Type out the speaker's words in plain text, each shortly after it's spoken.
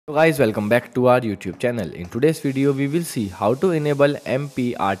So guys, welcome back to our YouTube channel. In today's video we will see how to enable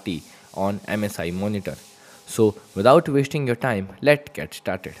MPRT on MSI monitor. So without wasting your time, let's get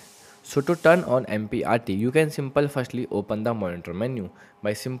started. So to turn on MPRT, you can firstly open the monitor menu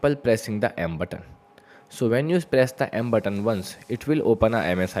by simple pressing the M button. So when you press the M button once, it will open a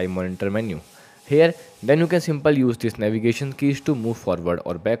MSI monitor menu. Here then you can use this navigation keys to move forward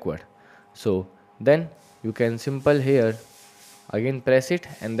or backward. So then you can here again press it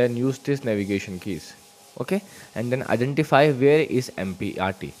and then use this navigation keys, okay, and then identify where is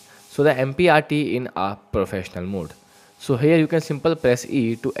MPRT. So the MPRT in a professional mode. So here you can press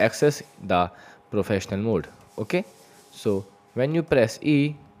E to access the professional mode, okay. So when you press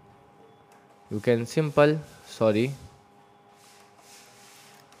E, you can sorry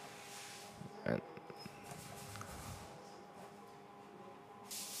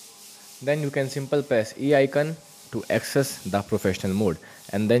then you can press E icon to access the professional mode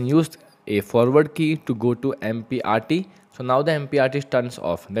and then use a forward key to go to MPRT. So now the MPRT turns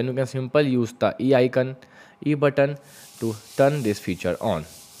off. Then you can use the E button to turn this feature on.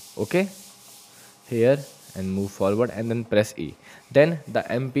 Okay, here and move forward and then press E. Then the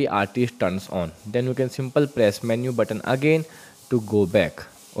MPRT turns on. Then you can press menu button again to go back.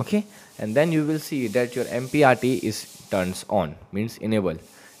 Okay, and then you will see that your MPRT is turns on, means enable.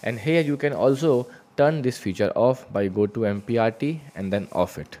 And here you can also turn this feature off by go to MPRT and then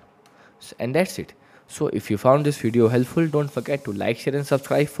off it. And that's it. So if you found this video helpful, don't forget to like, share and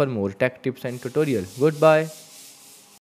subscribe for more tech tips and tutorial. Goodbye.